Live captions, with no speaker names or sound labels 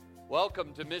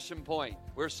Welcome to Mission Point.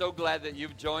 We're so glad that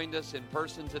you've joined us in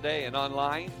person today and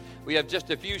online. We have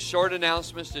just a few short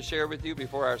announcements to share with you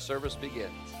before our service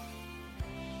begins.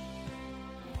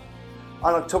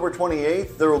 On October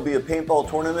 28th, there will be a paintball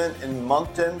tournament in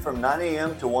Moncton from 9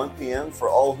 a.m. to 1 p.m. for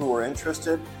all who are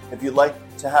interested. If you'd like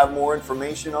to have more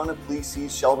information on it, please see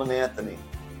Sheldon Anthony.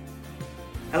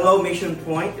 Hello, Mission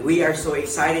Point. We are so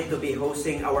excited to be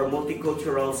hosting our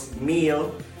Multiculturals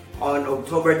meal on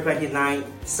October 29th,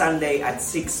 Sunday at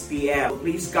 6 p.m.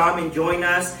 Please come and join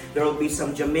us. There will be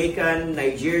some Jamaican,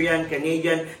 Nigerian,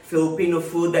 Canadian, Filipino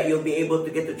food that you'll be able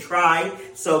to get to try.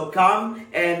 So come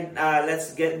and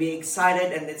let's be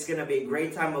excited, and it's going to be a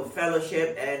great time of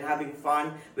fellowship and having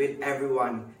fun with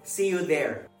everyone. See you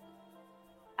there.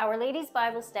 Our Ladies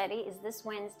Bible Study is this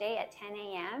Wednesday at 10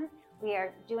 a.m. We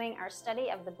are doing our study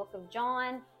of the book of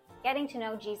John, getting to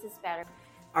know Jesus better.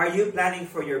 Are you planning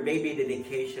for your baby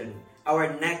dedication?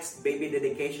 Our next baby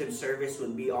dedication service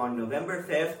will be on November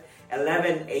 5th,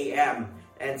 11 a.m.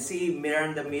 And see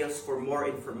Miranda Mills for more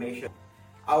information.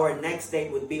 Our next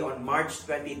date would be on March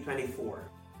 2024.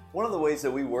 One of the ways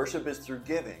that we worship is through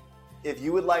giving. If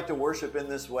you would like to worship in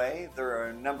this way, there are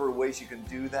a number of ways you can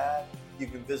do that. You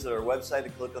can visit our website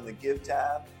and click on the Give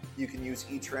tab. You can use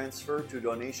e-transfer to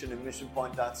donation at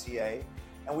missionpoint.ca.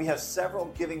 And we have several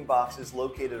giving boxes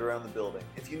located around the building.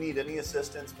 If you need any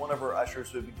assistance, one of our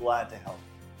ushers would be glad to help.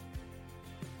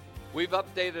 We've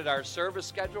updated our service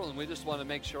schedule, and we just want to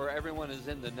make sure everyone is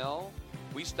in the know.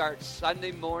 We start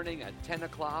Sunday morning at 10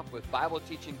 o'clock with Bible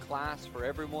teaching class for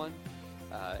everyone.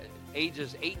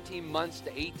 Ages 18 months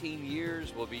to 18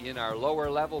 years will be in our lower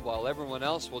level, while everyone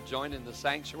else will join in the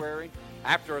sanctuary.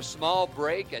 After a small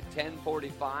break at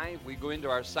 10:45, we go into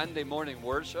our Sunday morning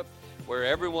worship, where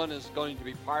everyone is going to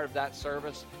be part of that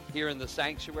service here in the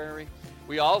sanctuary.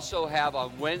 We also have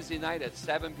on Wednesday night at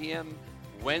 7 p.m.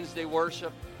 Wednesday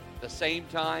worship. The same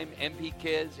time, MP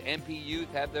Kids, MP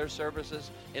Youth have their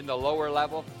services in the lower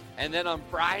level. And then on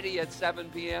Friday at 7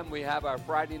 p.m., we have our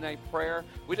Friday night prayer.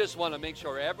 We just want to make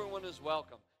sure everyone is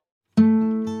welcome.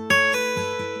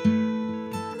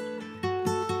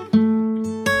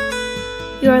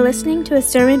 You are listening to a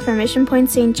sermon from Mission Point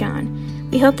St. John.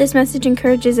 We hope this message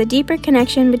encourages a deeper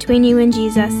connection between you and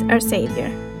Jesus, our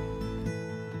Savior.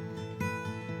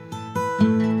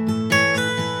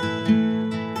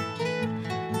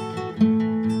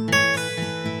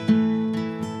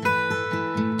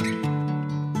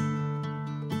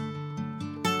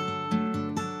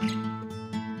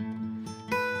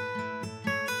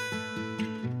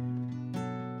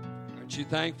 Aren't you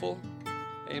thankful?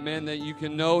 Amen, that you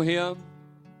can know Him.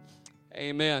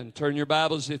 Amen. Turn your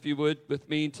Bibles, if you would, with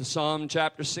me to Psalm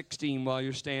chapter 16 while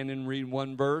you're standing and read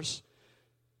one verse.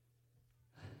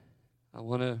 I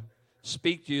want to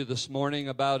speak to you this morning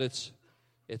about it's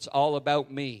all about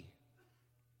me.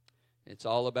 It's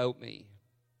all about me.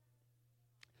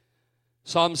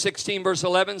 Psalm 16 verse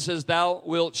 11 says, Thou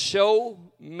wilt show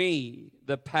me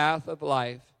the path of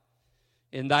life.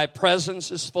 In thy presence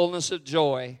is fullness of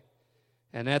joy,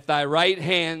 and at thy right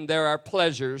hand there are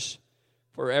pleasures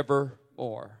forevermore.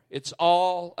 It's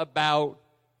all about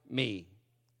me.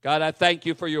 God, I thank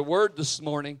you for your word this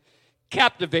morning.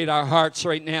 Captivate our hearts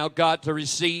right now, God, to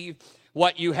receive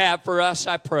what you have for us,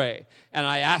 I pray. And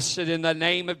I ask it in the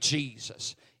name of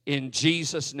Jesus. In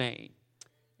Jesus' name.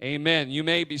 Amen. You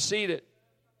may be seated.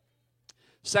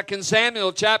 2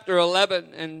 Samuel chapter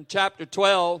 11 and chapter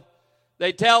 12,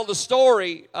 they tell the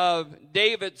story of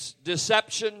David's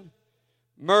deception,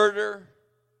 murder,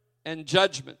 and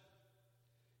judgment.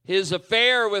 His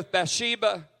affair with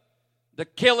Bathsheba, the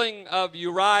killing of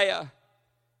Uriah,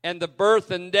 and the birth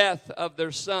and death of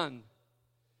their son.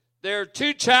 There are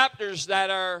two chapters that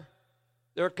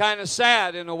they're kind of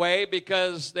sad in a way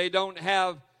because they don't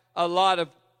have a lot of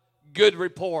good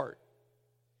report.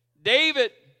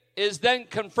 David is then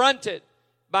confronted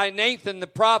by Nathan the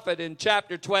prophet in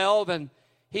chapter 12, and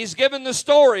he's given the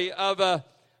story of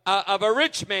a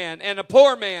rich man and a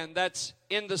poor man that's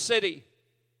in the city.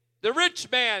 The rich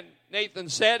man, Nathan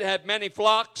said, had many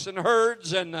flocks and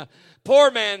herds, and the poor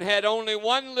man had only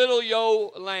one little ewe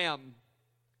lamb.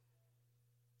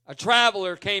 A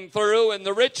traveler came through, and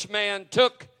the rich man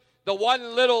took the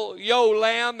one little ewe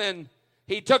lamb, and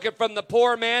he took it from the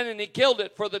poor man, and he killed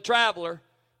it for the traveler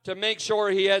to make sure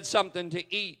he had something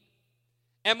to eat.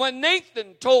 And when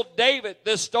Nathan told David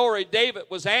this story, David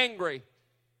was angry.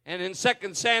 And in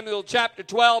 2 Samuel chapter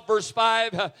 12, verse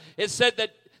 5, it said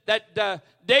that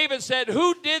David said,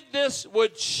 who did this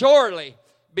would surely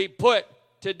be put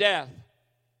to death.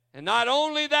 And not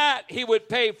only that, he would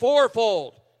pay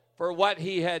fourfold for what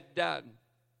he had done.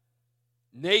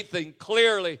 Nathan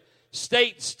clearly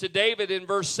states to David in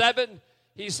verse 7,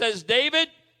 he says, David,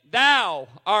 thou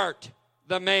art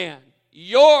the man.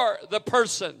 You're the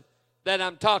person that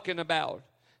I'm talking about.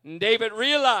 And David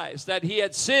realized that he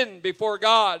had sinned before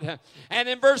God. And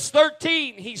in verse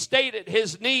 13, he stated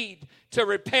his need to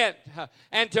repent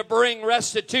and to bring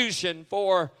restitution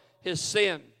for his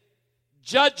sin.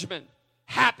 Judgment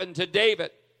happened to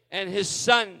David, and his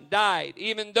son died,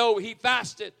 even though he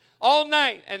fasted all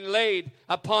night and laid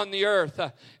upon the earth.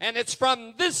 And it's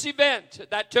from this event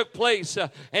that took place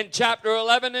in chapter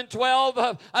 11 and 12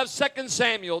 of 2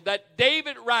 Samuel that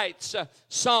David writes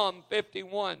Psalm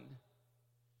 51.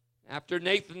 After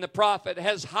Nathan the prophet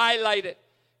has highlighted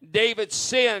David's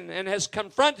sin and has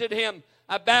confronted him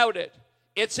about it,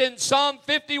 it's in Psalm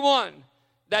 51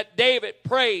 that David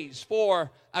prays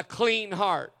for a clean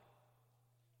heart.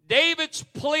 David's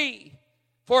plea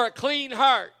for a clean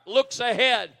heart looks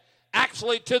ahead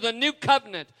actually to the new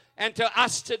covenant and to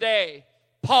us today.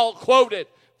 Paul quoted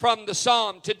from the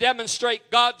psalm to demonstrate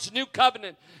God's new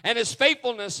covenant and his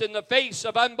faithfulness in the face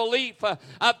of unbelief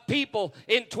of people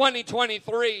in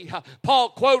 2023. Paul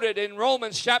quoted in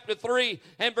Romans chapter 3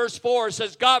 and verse 4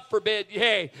 says, God forbid,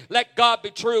 yea, let God be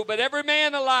true, but every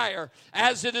man a liar,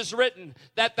 as it is written,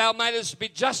 that thou mightest be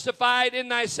justified in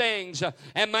thy sayings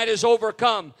and mightest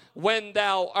overcome when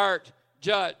thou art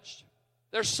judged.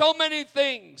 There's so many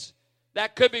things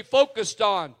that could be focused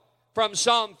on from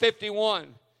Psalm 51.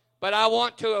 But I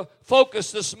want to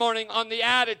focus this morning on the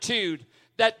attitude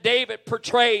that David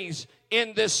portrays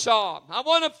in this psalm. I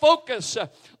want to focus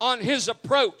on his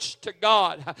approach to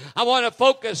God. I want to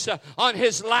focus on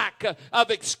his lack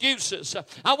of excuses.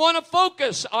 I want to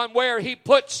focus on where he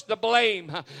puts the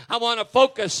blame. I want to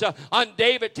focus on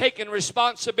David taking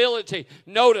responsibility.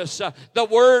 Notice the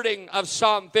wording of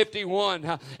Psalm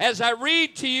 51. As I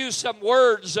read to you some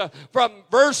words from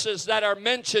verses that are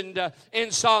mentioned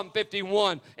in Psalm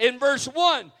 51. In verse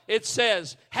 1, it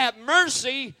says, have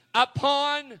mercy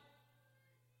upon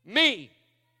me.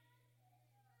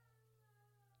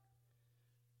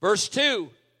 Verse 2,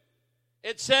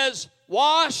 it says,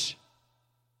 wash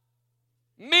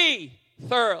me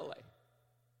thoroughly.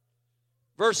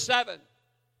 Verse 7,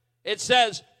 it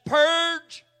says,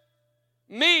 purge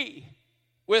me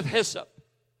with hyssop,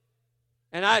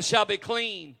 and I shall be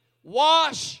clean.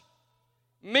 Wash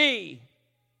me.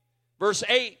 Verse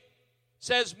 8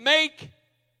 says, make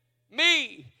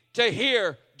me to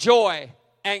hear joy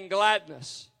and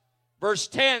gladness. Verse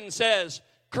 10 says,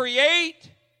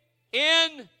 create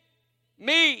in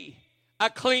me a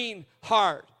clean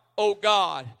heart, O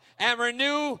God, and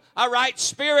renew a right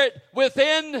spirit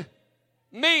within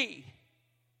me.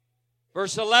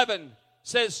 Verse 11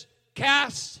 says,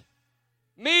 cast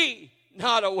me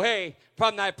not away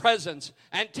from thy presence,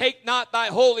 and take not thy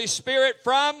Holy Spirit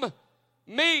from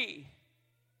me.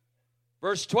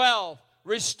 Verse 12,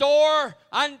 restore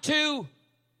unto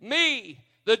me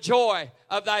the joy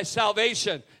of thy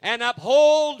salvation, and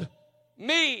uphold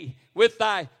me with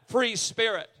thy free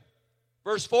spirit.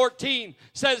 Verse 14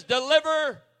 says,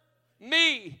 deliver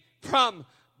me from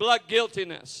blood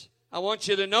guiltiness. I want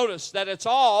you to notice that it's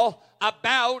all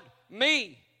about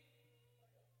me.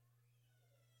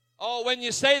 Oh, when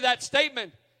you say that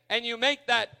statement and you make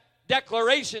that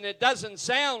declaration, it doesn't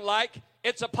sound like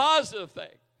it's a positive thing.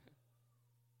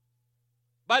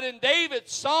 But in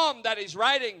David's psalm that he's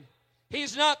writing,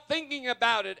 he's not thinking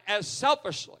about it as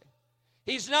selfishly.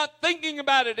 He's not thinking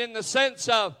about it in the sense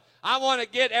of, I want to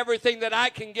get everything that I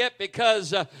can get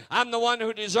because I'm the one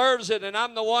who deserves it and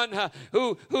I'm the one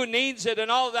who needs it and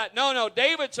all of that. No,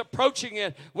 David's approaching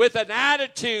it with an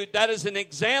attitude that is an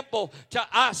example to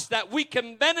us that we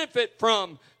can benefit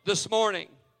from this morning.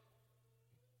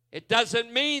 It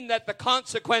doesn't mean that the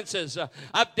consequences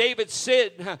of David's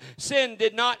sin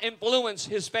did not influence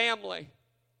his family.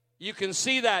 You can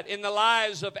see that in the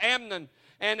lives of Amnon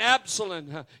and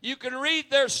Absalom. You can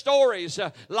read their stories,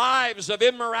 lives of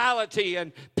immorality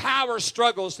and power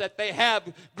struggles that they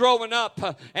have growing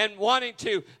up and wanting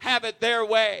to have it their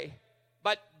way.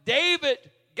 But David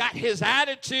got his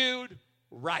attitude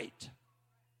right.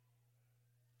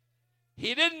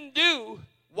 He didn't do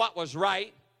what was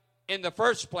right in the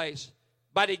first place,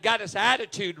 but he got his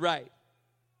attitude right.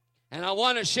 And I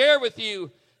want to share with you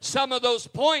some of those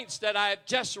points that I have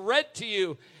just read to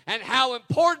you and how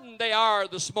important they are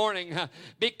this morning,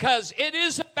 because it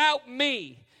is about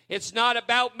me. It's not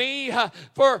about me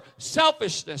for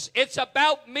selfishness. It's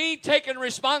about me taking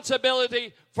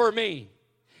responsibility for me.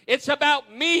 It's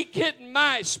about me getting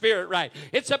my spirit right.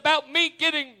 It's about me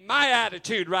getting my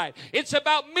attitude right. It's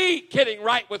about me getting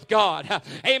right with God.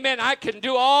 Amen. I can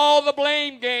do all the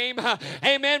blame game.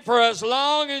 Amen. For as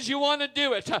long as you want to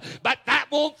do it. But that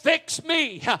won't fix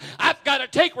me. I've got to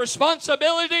take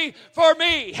responsibility for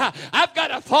me. I've got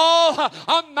to fall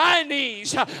on my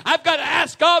knees. I've got to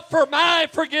ask God for my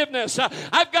forgiveness.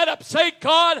 I've got to say,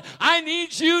 God, I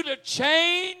need you to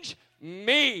change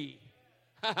me.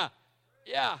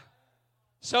 Yeah.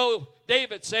 So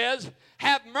David says,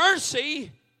 have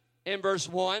mercy. In verse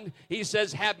 1, he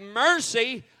says, have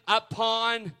mercy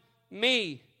upon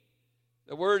me.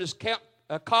 The word is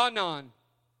kanon.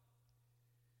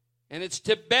 And it's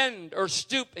to bend or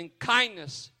stoop in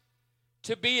kindness,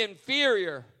 to be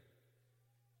inferior,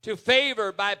 to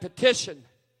favor by petition,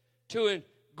 to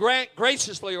grant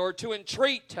graciously or to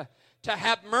entreat, to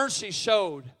have mercy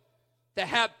showed, to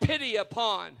have pity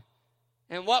upon.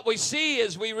 And what we see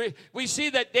is we see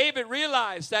that David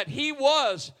realized that he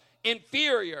was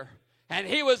inferior, and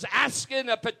he was asking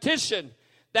a petition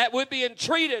that would be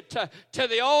entreated to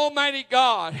the Almighty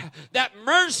God, that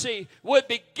mercy would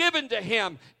be given to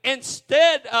him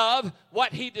instead of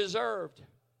what he deserved.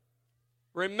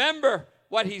 Remember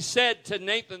what he said to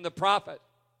Nathan the prophet.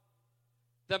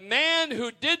 The man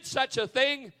who did such a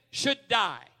thing should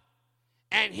die,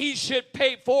 and he should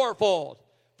pay fourfold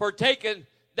for taking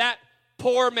that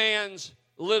poor man's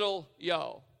little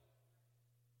yo.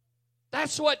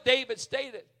 That's what David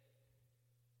stated.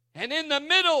 And in the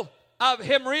middle of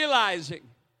him realizing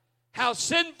how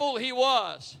sinful he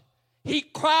was, he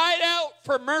cried out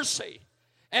for mercy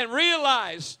and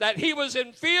realized that he was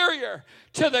inferior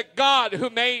to the God who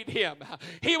made him.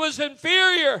 He was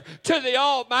inferior to the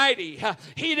Almighty.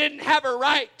 He didn't have a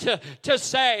right to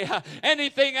say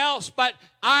anything else but,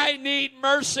 I need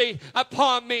mercy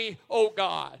upon me, O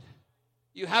God.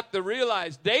 You have to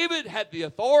realize David had the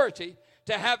authority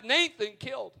to have Nathan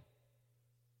killed.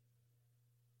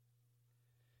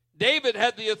 David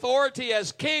had the authority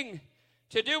as king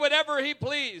to do whatever he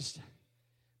pleased.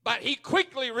 But he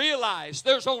quickly realized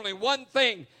there's only one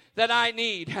thing that I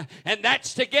need, and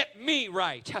that's to get me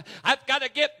right. I've got to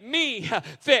get me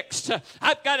fixed.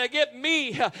 I've got to get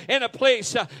me in a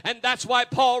place. And that's why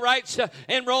Paul writes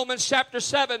in Romans chapter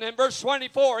 7 and verse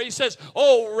 24, he says,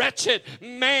 "Oh, wretched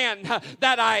man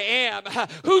that I am,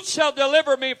 who shall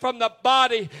deliver me from the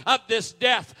body of this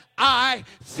death? I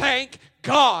thank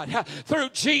God through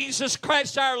Jesus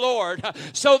Christ our Lord.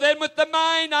 So then with the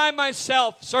mind I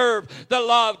myself serve the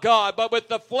law of God, but with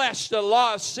the flesh the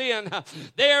law of sin.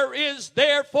 There is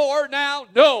therefore now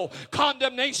no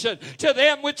condemnation to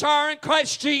them which are in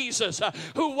Christ Jesus,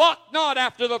 who walk not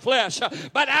after the flesh,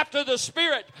 but after the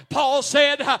Spirit." Paul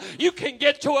said you can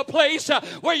get to a place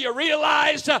where you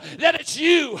realize that it's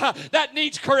you that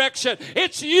needs correction.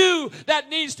 It's you that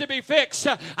needs to be fixed.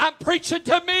 I'm preaching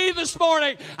to me this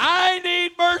morning. I need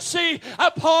mercy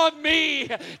upon me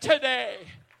today.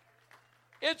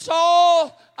 It's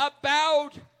all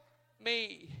about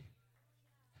me.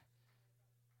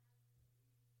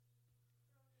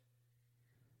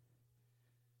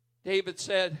 David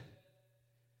said,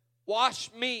 "Wash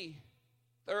me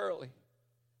thoroughly."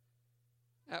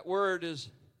 That word is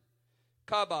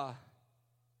kaba.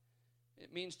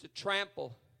 It means to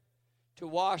trample, to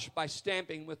wash by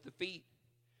stamping with the feet,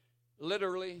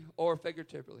 literally or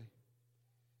figuratively.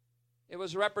 It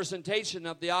was a representation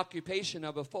of the occupation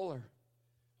of a fuller,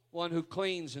 one who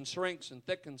cleans and shrinks and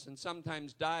thickens and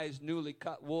sometimes dyes newly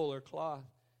cut wool or cloth.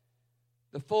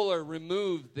 The fuller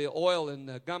removed the oil and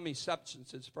the gummy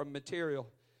substances from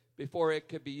material before it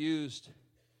could be used.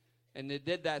 And they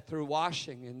did that through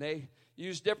washing, and they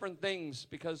used different things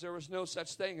because there was no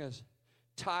such thing as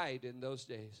Tide in those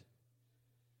days.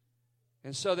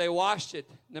 And so they washed it,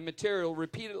 the material,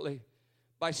 repeatedly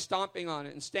by stomping on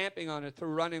it and stamping on it through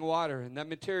running water. And that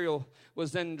material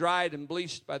was then dried and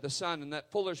bleached by the sun. And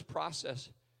that fuller's process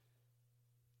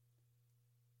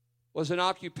was an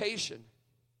occupation.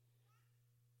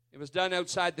 It was done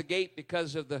outside the gate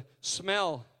because of the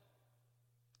smell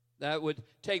that would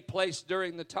take place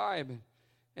during the time.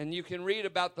 And you can read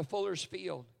about the fuller's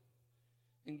field.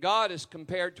 And God is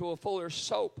compared to a fuller's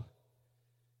soap.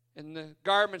 And the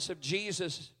garments of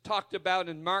Jesus talked about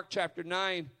in Mark chapter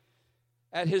 9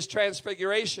 at his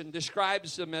transfiguration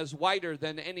describes them as whiter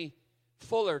than any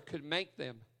fuller could make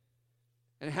them.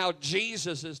 And how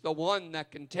Jesus is the one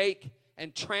that can take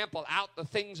and trample out the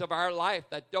things of our life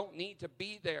that don't need to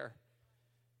be there.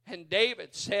 And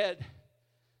David said,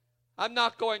 I'm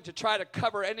not going to try to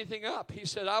cover anything up. He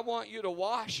said, I want you to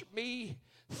wash me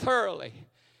thoroughly.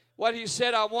 what he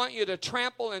said, I want you to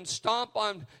trample and stomp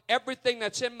on everything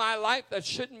that's in my life that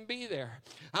shouldn't be there.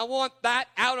 I want that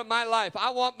out of my life.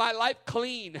 I want my life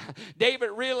clean.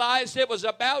 David realized it was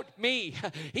about me.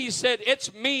 He said,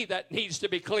 it's me that needs to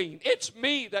be clean. It's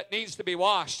me that needs to be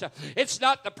washed. It's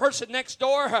not the person next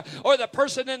door or the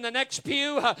person in the next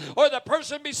pew or the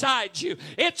person beside you.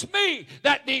 It's me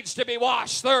that needs to be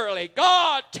washed thoroughly.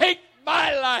 God, take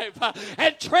my life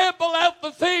and trample out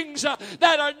the things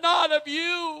that are not of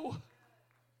you.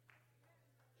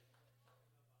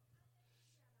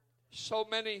 So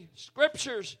many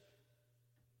scriptures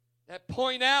that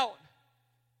point out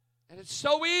that it's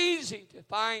so easy to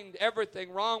find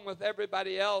everything wrong with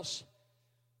everybody else,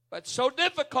 but so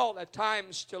difficult at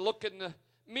times to look in the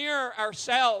mirror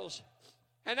ourselves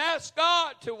and ask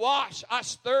God to wash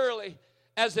us thoroughly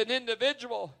as an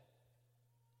individual.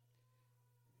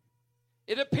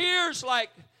 It appears like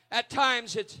at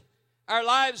times our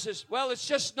lives is, well, it's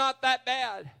just not that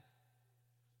bad.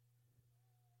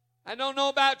 I don't know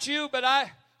about you, but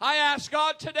I ask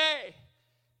God today,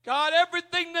 God,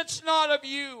 everything that's not of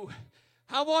you,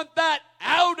 I want that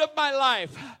out of my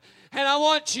life. And I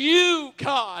want you,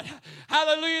 God,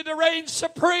 hallelujah, to reign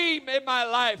supreme in my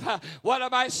life. What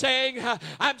am I saying?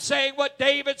 I'm saying what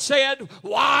David said,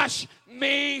 wash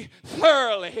me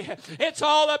thoroughly. It's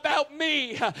all about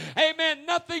me. Amen.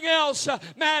 Nothing else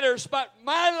matters but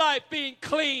my life being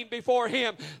clean before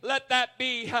Him. Let that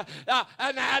be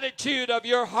an attitude of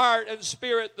your heart and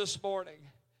spirit this morning.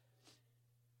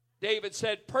 David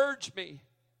said, purge me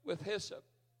with hyssop.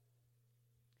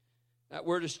 That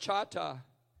word is chata.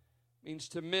 Means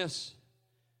to miss,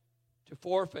 to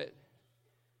forfeit,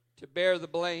 to bear the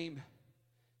blame.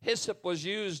 Hyssop was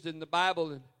used in the Bible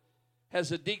and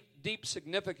has a deep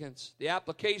significance. The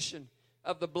application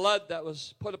of the blood that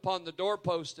was put upon the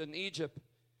doorpost in Egypt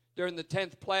during the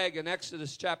 10th plague in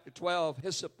Exodus chapter 12,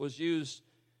 hyssop was used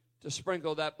to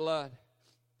sprinkle that blood.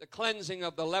 The cleansing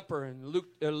of the leper in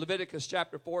Leviticus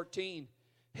chapter 14,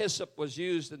 hyssop was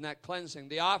used in that cleansing.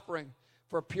 The offering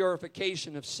for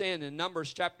purification of sin in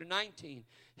Numbers chapter 19,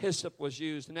 hyssop was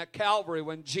used. And at Calvary,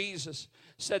 when Jesus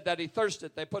said that he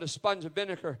thirsted, they put a sponge of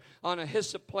vinegar on a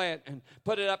hyssop plant and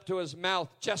put it up to his mouth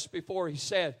just before he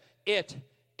said, it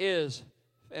is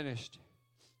finished.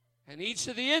 And each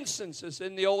of the instances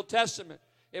in the Old Testament,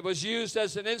 it was used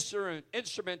as an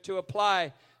instrument to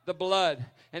apply the blood.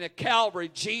 And at Calvary,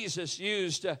 Jesus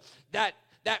used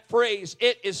that phrase,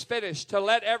 it is finished, to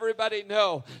let everybody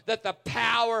know that the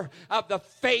power of the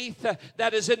faith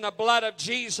that is in the blood of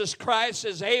Jesus Christ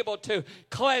is able to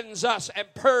cleanse us and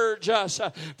purge us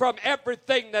from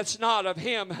everything that's not of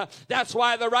Him. That's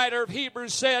why the writer of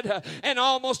Hebrews said, and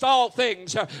almost all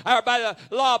things are by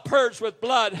the law purged with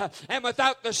blood, and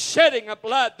without the shedding of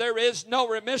blood there is no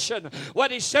remission. What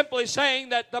he's simply saying,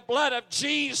 that the blood of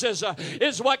Jesus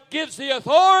is what gives the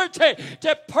authority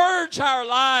to purge our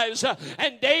lives.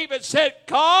 And David said,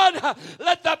 God,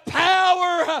 let the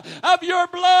power of your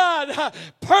blood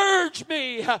purge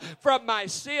me from my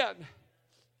sin.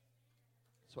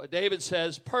 That's what David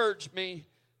says, purge me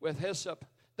with hyssop.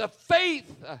 The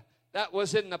faith that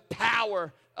was in the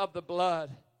power of the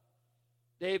blood.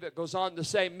 David goes on to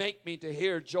say, make me to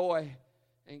hear joy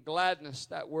and gladness.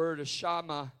 That word is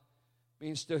shama,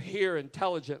 means to hear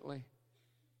intelligently,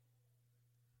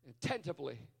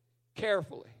 attentively,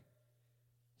 carefully.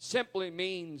 Simply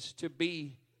means to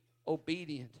be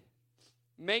obedient.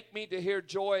 Make me to hear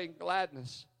joy and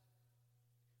gladness.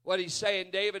 What he's saying,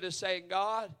 David is saying,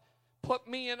 God, put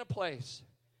me in a place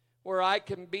where I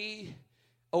can be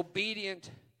obedient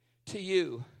to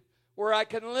you, where I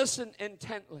can listen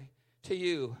intently to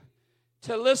you,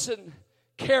 to listen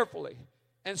carefully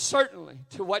and certainly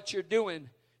to what you're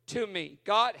doing to me.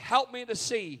 God, help me to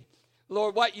see,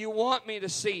 Lord, what you want me to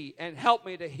see, and help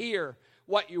me to hear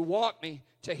what you want me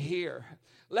to hear.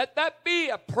 Let that be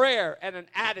a prayer and an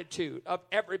attitude of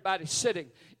everybody sitting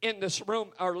in this room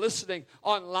or listening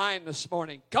online this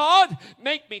morning. God,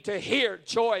 make me to hear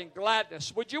joy and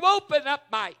gladness. Would you open up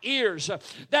my ears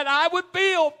that I would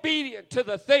be obedient to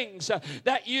the things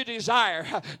that you desire?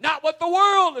 Not what the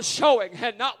world is showing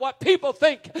and not what people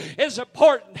think is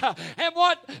important and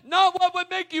not what would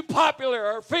make you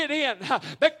popular or fit in.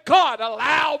 But God,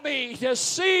 allow me to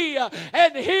see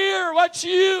and hear what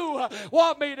you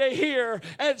want me to hear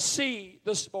and see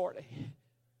this morning.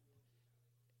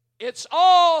 It's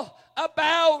all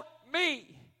about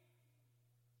me.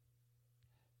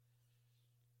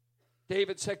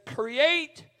 David said,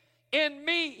 create in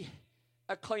me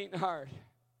a clean heart.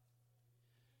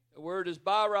 The word is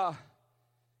bara,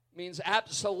 means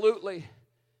absolutely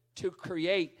to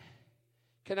create.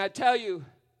 Can I tell you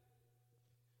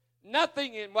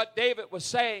Nothing in what David was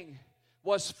saying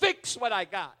was fix what I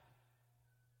got.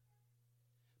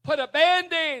 Put a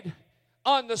Band-Aid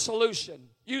on the solution.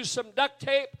 Use some duct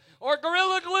tape or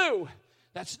Gorilla Glue.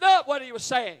 That's not what he was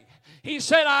saying. He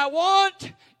said, I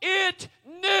want it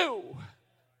new.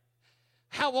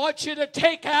 I want you to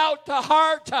take out the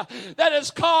heart that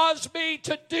has caused me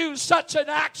to do such an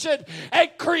action and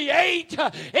create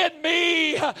in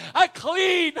me a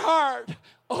clean heart.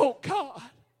 Oh God.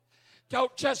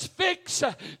 Don't just fix,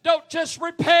 don't just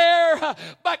repair,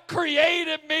 but create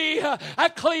in me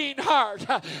a clean heart.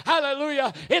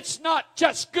 Hallelujah. It's not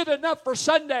just good enough for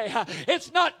Sunday.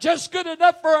 It's not just good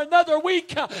enough for another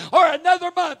week or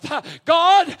another month.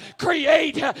 God,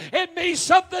 create in me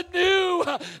something new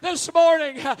this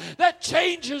morning that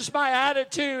changes my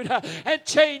attitude and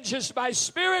changes my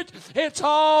spirit. It's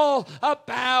all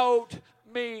about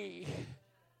me.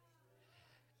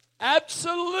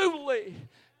 Absolutely.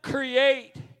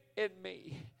 Create in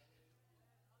me.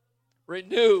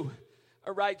 Renew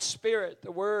a right spirit.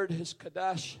 The word is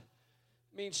Kadash.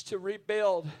 It means to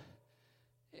rebuild.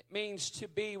 It means to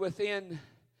be within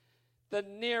the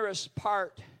nearest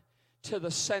part to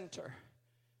the center.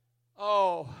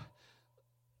 Oh,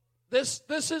 this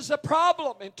is a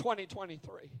problem in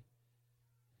 2023.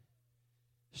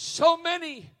 So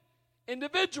many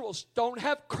individuals don't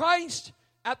have Christ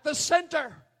at the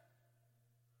center.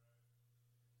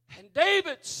 And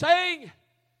David saying,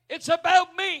 it's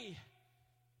about me.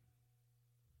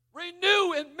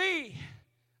 Renew in me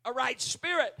a right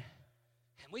spirit.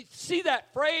 And we see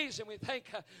that phrase and we think,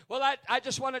 well, I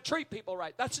just want to treat people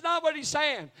right. That's not what he's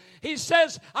saying. He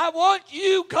says, I want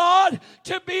you, God,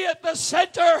 to be at the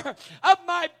center of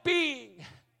my being.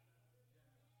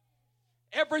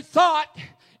 Every thought,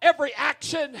 every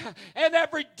action, and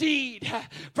every deed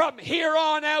from here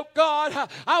on out, God,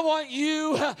 I want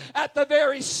you at the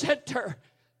very center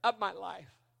of my life.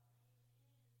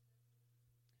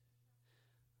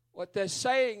 What they're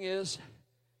saying is,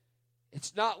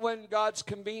 it's not when God's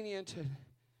convenient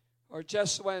or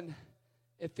just when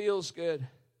it feels good.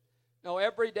 No,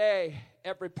 every day,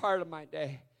 every part of my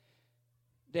day,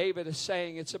 David is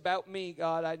saying, it's about me,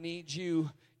 God. I need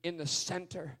you in the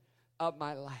center of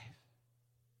my life.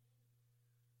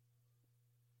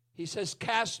 He says,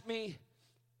 cast me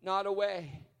not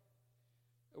away.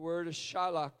 The word is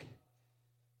shalak,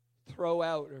 throw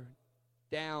out or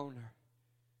down or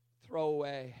throw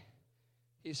away.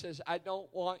 He says, I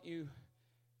don't want you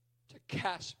to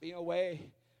cast me away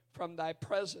from thy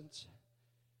presence.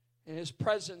 And his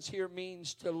presence here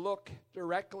means to look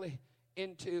directly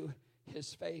into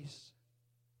his face.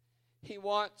 He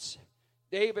wants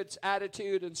David's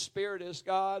attitude and spirit is,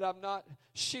 God, I'm not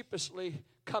sheepishly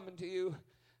coming to you.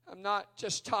 I'm not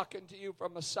just talking to you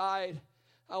from a side.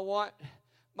 I want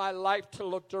my life to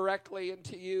look directly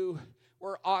into you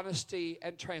where honesty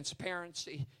and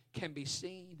transparency can be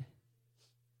seen.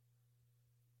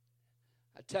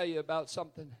 I tell you about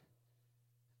something.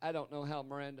 I don't know how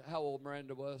old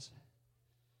Miranda was,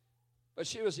 but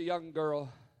she was a young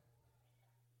girl.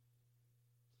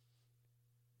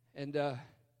 And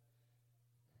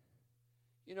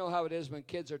you know how it is when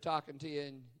kids are talking to you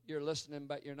and you're listening,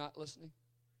 but you're not listening?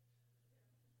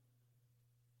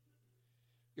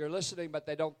 You're listening, but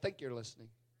they don't think you're listening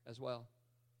as well.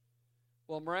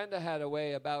 Well, Miranda had a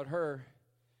way about her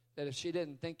that if she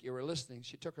didn't think you were listening,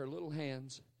 she took her little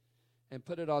hands and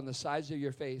put it on the sides of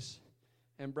your face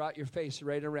and brought your face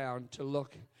right around to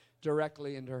look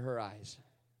directly into her eyes.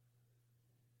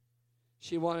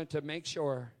 She wanted to make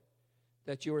sure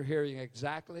that you were hearing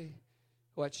exactly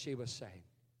what she was saying.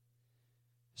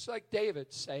 It's like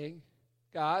David saying,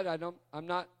 God, I'm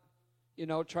not,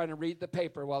 trying to read the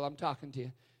paper while I'm talking to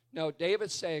you. No,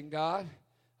 David's saying, God,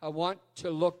 I want to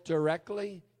look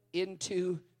directly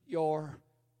into your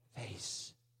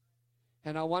face.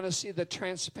 And I want to see the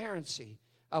transparency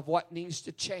of what needs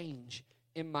to change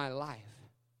in my life.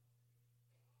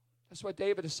 That's what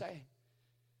David is saying.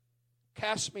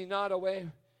 Cast me not away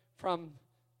from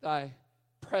thy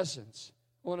presence.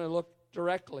 I want to look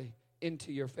directly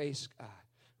into your face, God.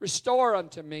 Restore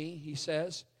unto me, he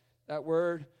says. That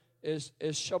word is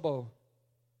shabo,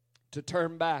 to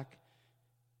turn back,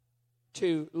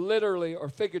 to literally or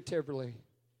figuratively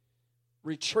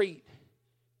retreat,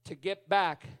 to get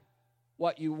back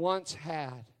what you once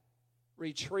had,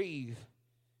 retrieve,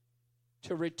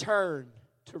 to return,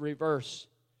 to reverse.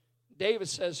 David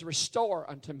says, restore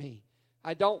unto me.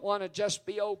 I don't want to just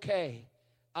be okay.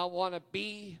 I want to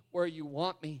be where you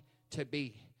want me to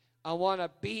be. I want to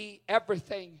be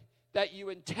everything that you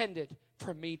intended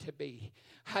for me to be.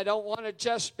 I don't want to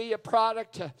just be a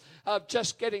product of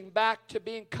just getting back to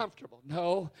being comfortable.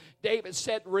 No, David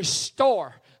said,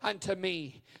 restore unto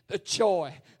me the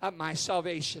joy of my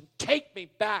salvation. Take me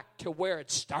back to where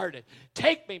it started.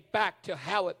 Take me back to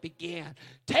how it began.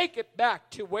 Take it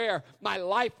back to where my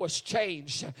life was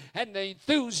changed and the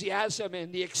enthusiasm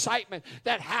and the excitement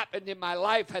that happened in my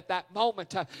life at that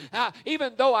moment.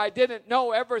 Even though I didn't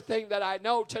know everything that I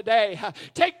know today,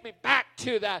 take me back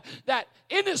to that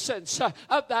innocence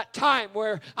of that time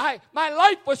where my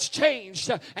life was changed.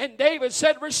 And David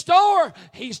said, restore.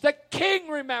 He's the king,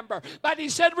 remember. But he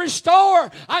said,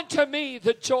 restore unto me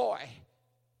the joy.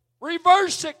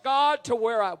 Reverse it, God, to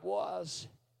where I was.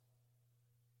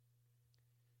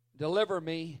 Deliver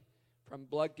me from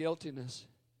blood guiltiness.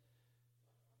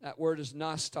 That word is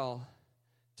nostal,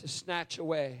 to snatch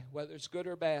away, whether it's good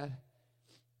or bad.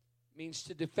 It means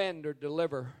to defend or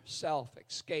deliver self,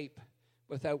 escape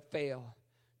without fail,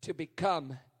 to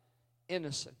become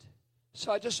innocent.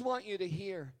 So I just want you to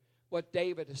hear what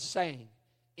David is saying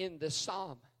in this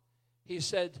psalm. He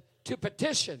said, to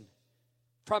petition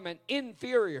from an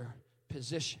inferior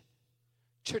position,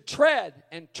 to tread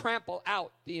and trample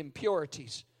out the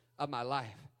impurities of my life,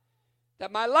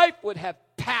 that my life would have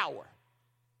power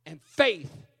and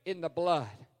faith in the blood,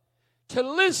 to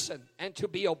listen and to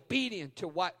be obedient to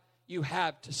what you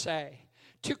have to say,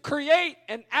 to create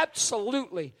an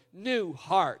absolutely new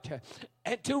heart,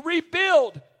 and to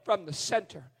rebuild from the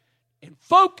center and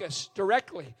focus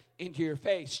directly into your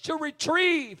face, to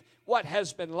retrieve what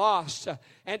has been lost,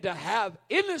 and to have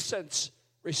innocence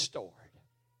restored.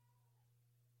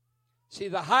 See,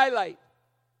 the highlight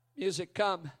music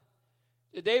come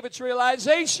to David's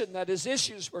realization that his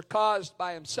issues were caused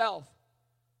by himself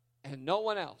and no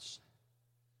one else.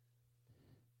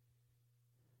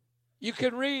 You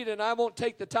can read, and I won't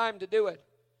take the time to do it,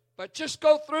 but just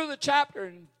go through the chapter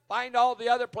and find all the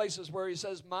other places where he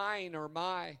says mine or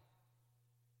my.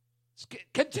 It's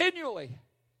continually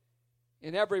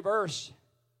in every verse.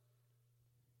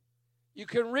 You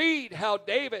can read how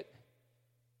David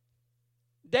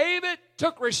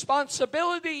took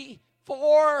responsibility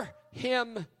for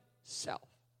himself.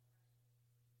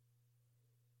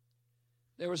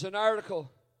 There was an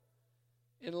article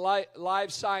in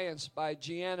Live Science by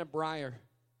Gianna Breyer.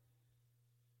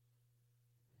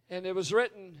 And it was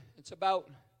written, it's about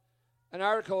an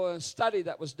article, a study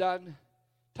that was done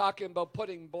talking about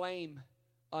putting blame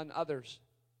on others.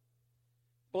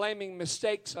 Blaming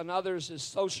mistakes on others is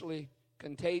socially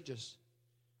contagious,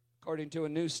 according to a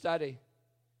new study.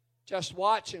 Just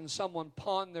watching someone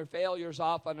pawn their failures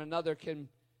off on another can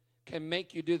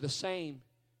make you do the same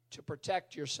to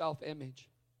protect your self-image.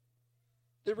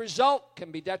 The result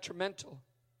can be detrimental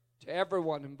to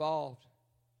everyone involved.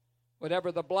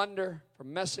 Whatever the blunder,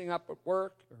 from messing up at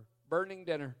work or burning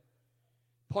dinner,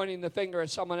 pointing the finger at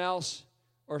someone else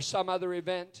or some other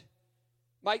event,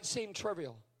 might seem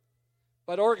trivial.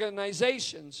 But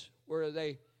organizations where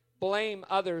they blame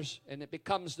others and it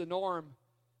becomes the norm,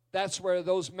 that's where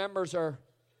those members are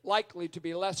likely to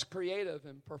be less creative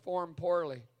and perform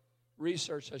poorly,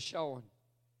 research has shown.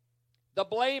 The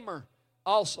blamer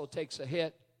also takes a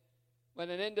hit when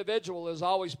an individual is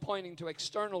always pointing to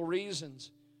external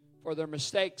reasons for their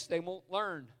mistakes. They won't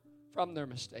learn from their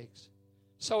mistakes.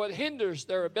 So it hinders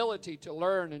their ability to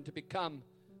learn and to become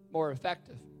more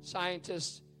effective.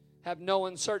 Scientists have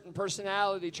known certain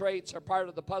personality traits are part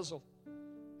of the puzzle,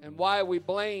 and why we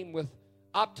blame, with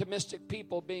optimistic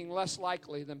people being less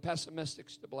likely than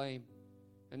pessimistics to blame,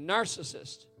 and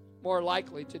narcissists more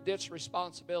likely to ditch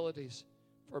responsibilities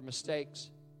for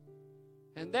mistakes.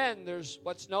 And then there's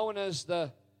what's known as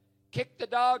the kick the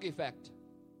dog effect.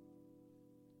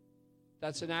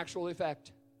 That's an actual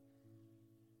effect.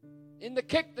 In the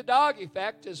kick the dog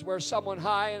effect is where someone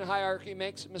high in hierarchy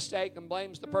makes a mistake and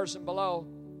blames the person below.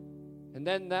 And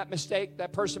then that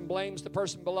person blames the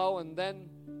person below, and then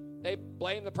they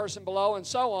blame the person below, and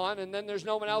so on, and then there's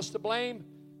no one else to blame,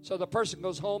 so the person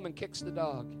goes home and kicks the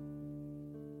dog.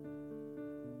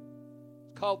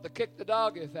 It's called the kick the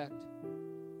dog effect.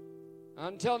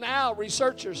 Until now,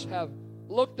 researchers have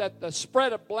looked at the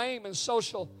spread of blame in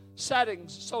social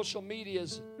settings, social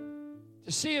medias,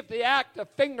 to see if the act of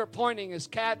finger pointing is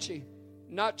catchy,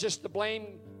 not just the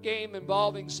blame game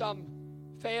involving some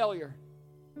failure.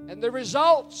 And the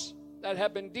results that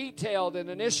have been detailed in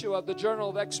an issue of the Journal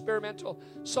of Experimental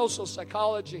Social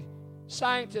Psychology,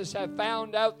 scientists have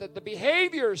found out that the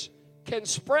behaviors can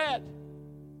spread.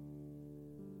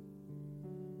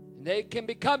 And they can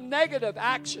become negative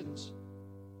actions.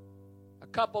 A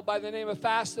couple by the name of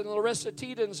Fast and Larissa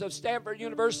Tedens of Stanford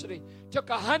University took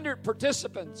 100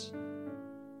 participants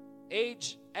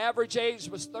average age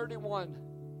was 31.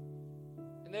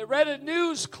 And they read a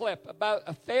news clip about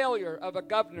a failure of a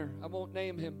governor. I won't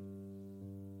name him.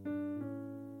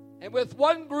 And with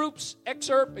one group's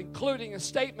excerpt, including a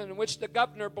statement in which the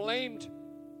governor blamed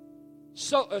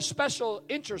special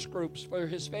interest groups for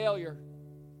his failure.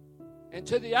 And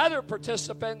to the other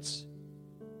participants,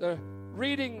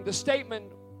 reading the statement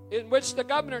in which the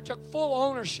governor took full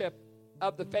ownership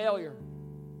of the failure.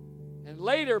 And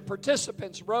later,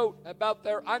 participants wrote about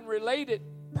their unrelated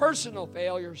personal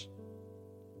failures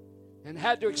and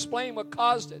had to explain what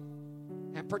caused it.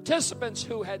 And participants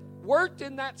who had worked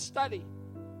in that study,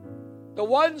 the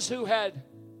ones who had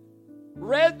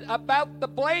read about the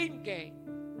blame game,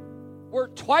 were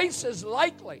twice as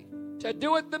likely to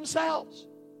do it themselves.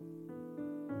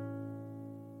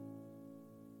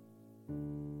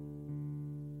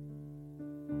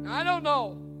 Now, I don't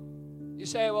know. You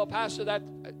say, well, Pastor,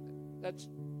 that's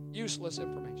useless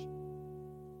information.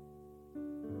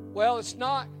 Well, it's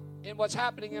not in what's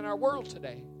happening in our world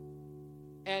today.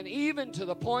 And even to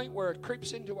the point where it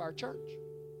creeps into our church.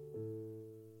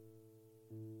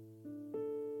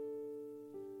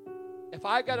 If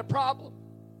I got a problem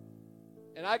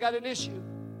and I got an issue,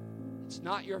 it's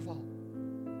not your fault.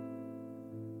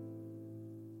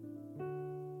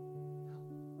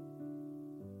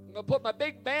 I'm going to put my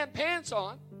big band pants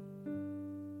on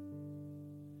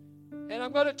and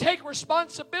I'm going to take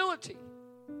responsibility.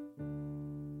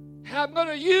 And I'm going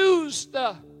to use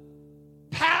the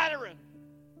pattern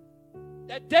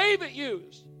that David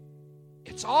used.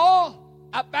 It's all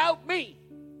about me.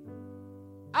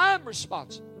 I'm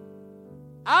responsible.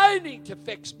 I need to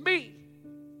fix me.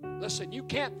 Listen, you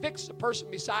can't fix the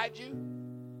person beside you.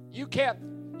 You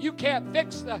can't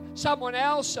fix someone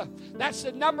else. That's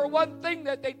the number one thing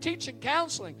that they teach in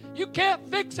counseling. You can't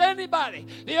fix anybody.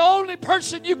 The only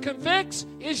person you can fix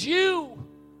is you.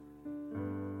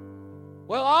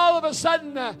 Well, all of a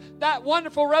sudden, that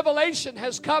wonderful revelation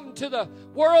has come to the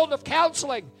world of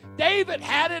counseling. David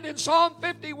had it in Psalm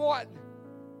 51.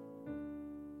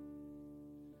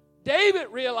 David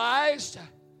realized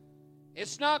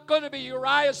it's not going to be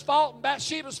Uriah's fault and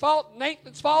Bathsheba's fault and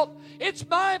Nathan's fault. It's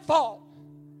my fault.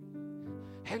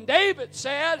 And David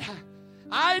said,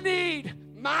 I need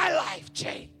my life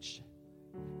changed.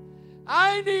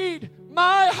 I need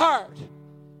my heart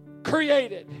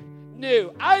created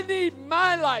new. I need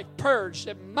my life purged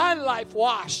and my life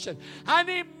washed. And I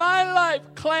need my life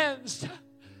cleansed.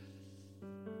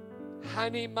 I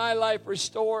need my life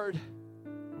restored.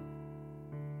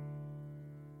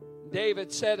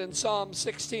 David said in Psalm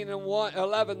 16 and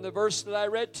 11, the verse that I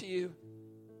read to you,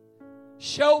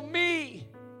 show me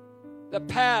the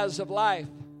paths of life,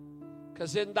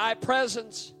 because in thy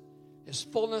presence is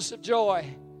fullness of joy,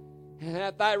 and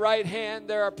at thy right hand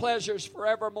there are pleasures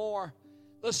forevermore.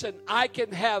 Listen, I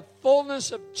can have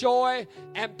fullness of joy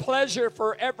and pleasure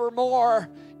forevermore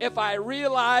if I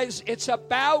realize it's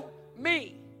about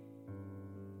me.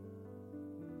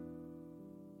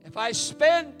 If I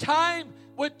spend time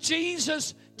with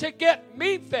Jesus to get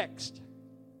me fixed.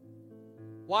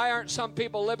 Why aren't some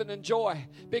people living in joy?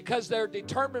 Because they're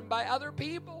determined by other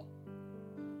people.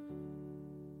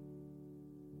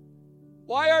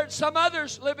 Why aren't some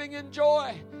others living in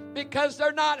joy? Because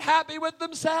they're not happy with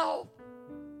themselves.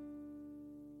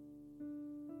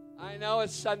 I know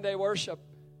it's Sunday worship.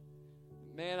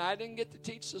 Man, I didn't get to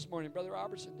teach this morning. Brother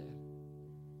Robertson did.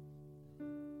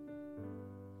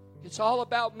 It's all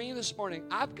about me this morning.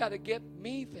 I've got to get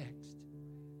me fixed.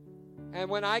 And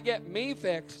when I get me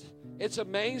fixed, it's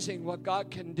amazing what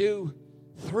God can do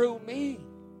through me.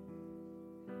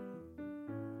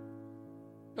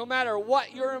 No matter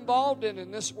what you're involved in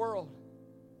this world,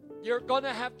 you're going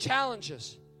to have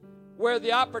challenges where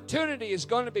the opportunity is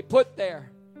going to be put there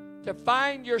to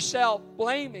find yourself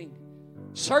blaming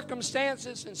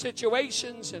circumstances and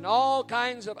situations and all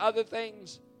kinds of other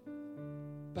things.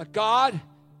 But God,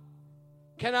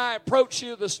 can I approach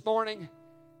you this morning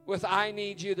with I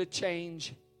need you to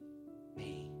change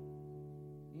me,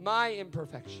 my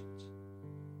imperfections,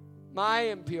 my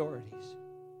impurities,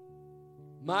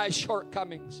 my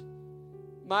shortcomings,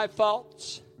 my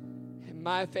faults, and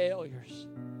my failures.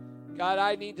 God,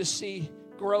 I need to see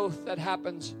growth that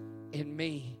happens in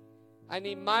me. I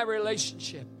need my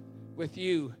relationship with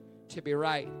you to be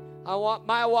right. I want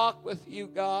my walk with you,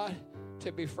 God,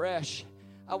 to be fresh.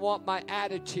 I want my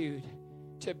attitude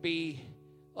to be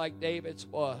like David's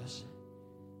was,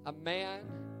 a man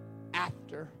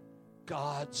after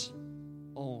God's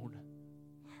own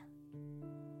heart.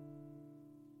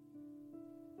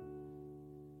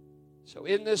 So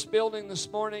in this building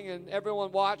this morning, and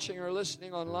everyone watching or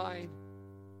listening online,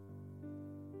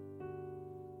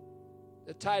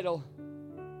 the title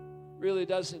really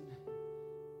doesn't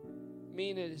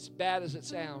mean it as bad as it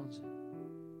sounds.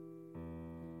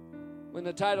 When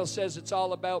the title says it's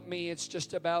all about me, it's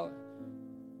just about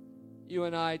you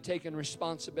and I taking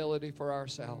responsibility for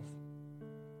ourselves.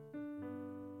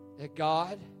 That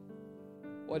God,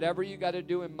 whatever you got to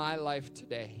do in my life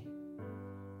today,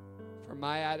 for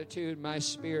my attitude, my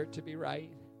spirit to be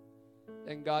right,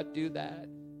 then God, do that.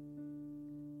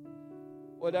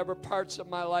 Whatever parts of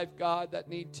my life, God, that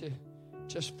need to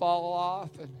just fall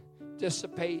off and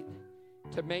dissipate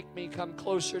to make me come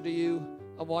closer to you,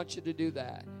 I want you to do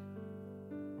that.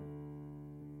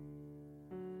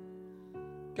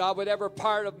 God, whatever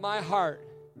part of my heart,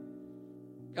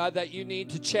 God, that you need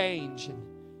to change, and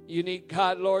you need,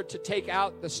 God, Lord, to take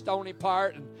out the stony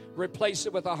part and replace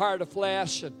it with a heart of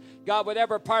flesh. And God,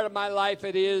 whatever part of my life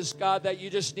it is, God, that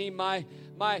you just need my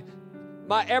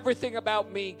everything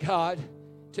about me, God,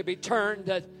 to be turned,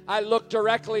 that I look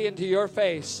directly into your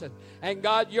face. And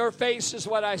God, your face is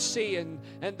what I see. And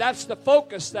that's the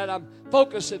focus that I'm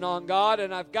focusing on, God.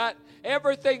 And I've got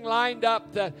everything lined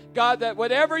up that, God, that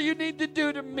whatever you need to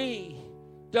do to me,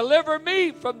 deliver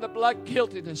me from the blood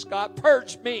guiltiness, God.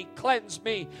 Purge me, cleanse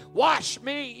me, wash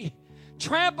me.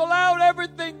 Trample out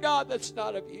everything, God, that's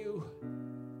not of you.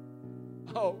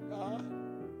 Oh, God.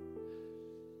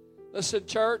 Listen,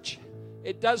 church,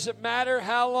 it doesn't matter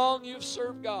how long you've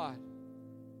served God.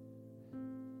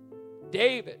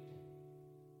 David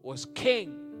was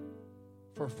king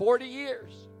for 40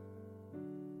 years.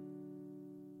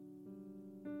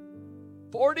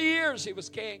 40 years he was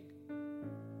king.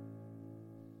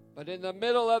 But in the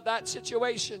middle of that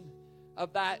situation,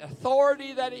 of that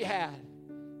authority that he had,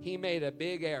 he made a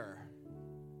big error.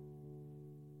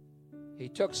 He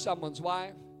took someone's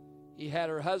wife, he had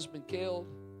her husband killed,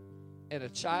 and a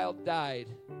child died,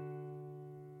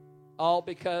 all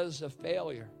because of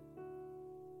failure.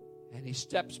 And he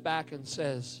steps back and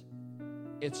says,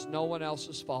 it's no one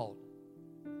else's fault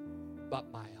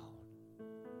but my own.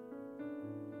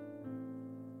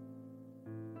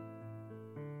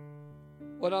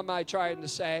 What am I trying to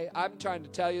say? I'm trying to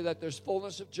tell you that there's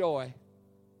fullness of joy,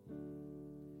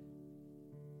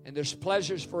 and there's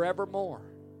pleasures forevermore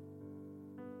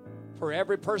for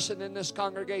every person in this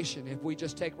congregation if we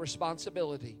just take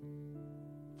responsibility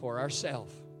for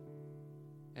ourselves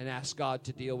and ask God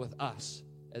to deal with us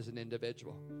as an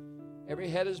individual. Every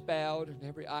head is bowed and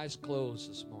every eye is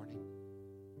closed this morning.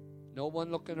 No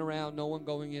one looking around, no one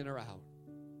going in or out.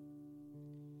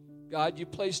 God, you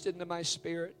placed into my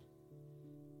spirit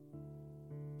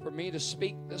for me to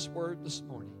speak this word this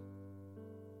morning.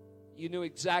 You knew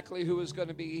exactly who was going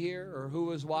to be here or who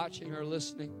was watching or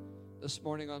listening this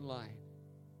morning online.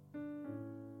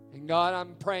 And God,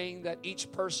 I'm praying that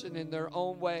each person in their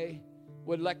own way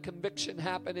would let conviction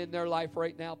happen in their life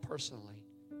right now personally.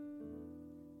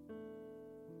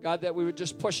 God, that we would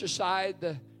just push aside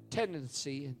the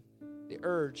tendency and the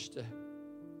urge to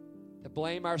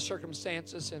blame our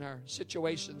circumstances and our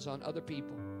situations on other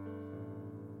people.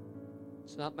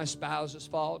 It's not my spouse's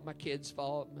fault, my kid's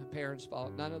fault, my parents'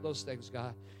 fault. None of those things,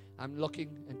 God. I'm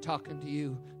looking and talking to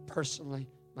you personally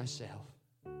myself.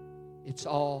 It's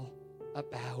all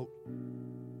about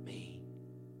me.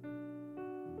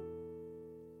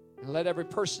 And let every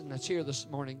person that's here this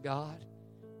morning, God,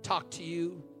 talk to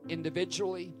you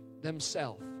individually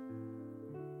themselves,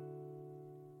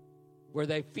 where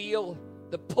they feel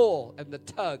the pull and the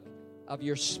tug of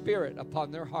your spirit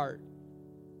upon their heart,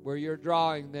 where you're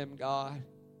drawing them, God,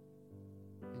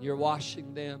 and you're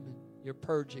washing them, and you're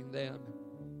purging them,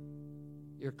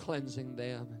 you're cleansing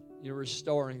them, you're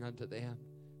restoring unto them,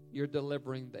 you're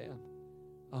delivering them.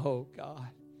 Oh, God.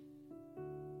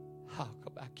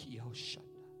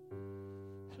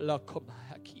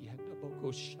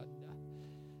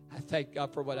 I thank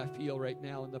God for what I feel right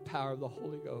now in the power of the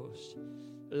Holy Ghost.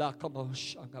 I'm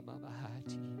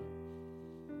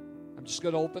just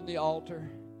going to open the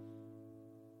altar.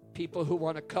 People who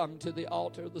want to come to the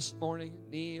altar this morning,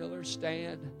 kneel or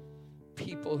stand.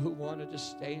 People who want to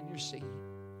just stay in your seat.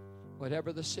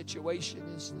 Whatever the situation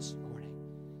is this morning,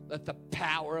 let the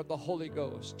power of the Holy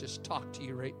Ghost just talk to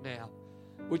you right now.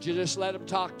 Would you just let him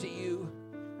talk to you?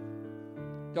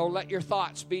 Don't let your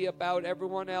thoughts be about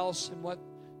everyone else and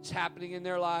what's happening in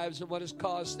their lives and what has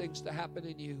caused things to happen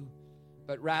in you.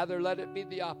 But rather let it be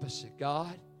the opposite.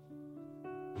 God,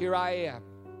 here I am.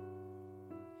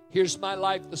 Here's my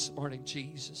life this morning,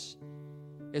 Jesus.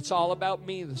 It's all about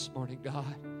me this morning,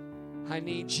 God. I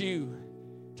need you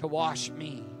to wash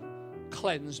me,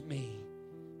 cleanse me.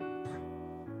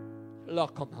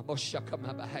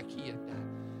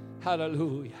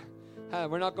 Hallelujah.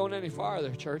 We're not going any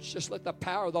farther, church. Just let the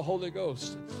power of the Holy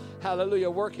Ghost, hallelujah,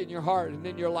 work in your heart and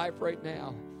in your life right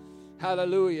now.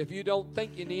 Hallelujah. If you don't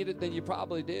think you need it, then you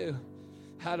probably do.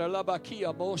 Let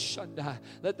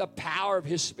the power of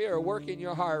His Spirit work in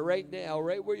your heart right now,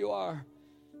 right where you are.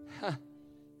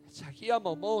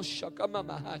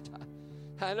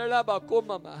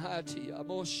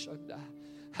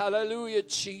 Hallelujah,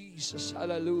 Jesus.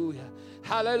 Hallelujah.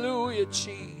 Hallelujah,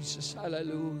 Jesus.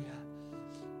 Hallelujah.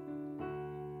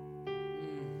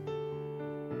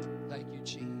 Thank you,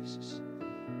 Jesus. Sing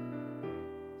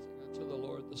unto the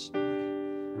Lord this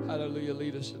morning. Hallelujah.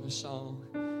 Lead us in a song.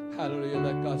 Hallelujah.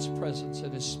 Let God's presence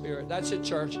and His Spirit. That's it,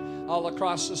 church. All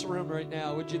across this room right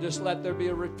now. Would you just let there be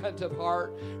a repentant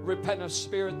heart, repentant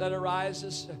spirit that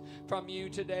arises from you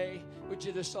today? Would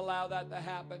you just allow that to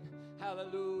happen?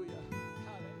 Hallelujah.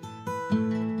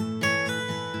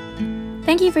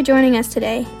 Thank you for joining us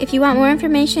today. If you want more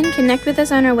information, connect with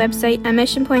us on our website at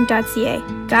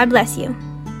missionpoint.ca. God bless you.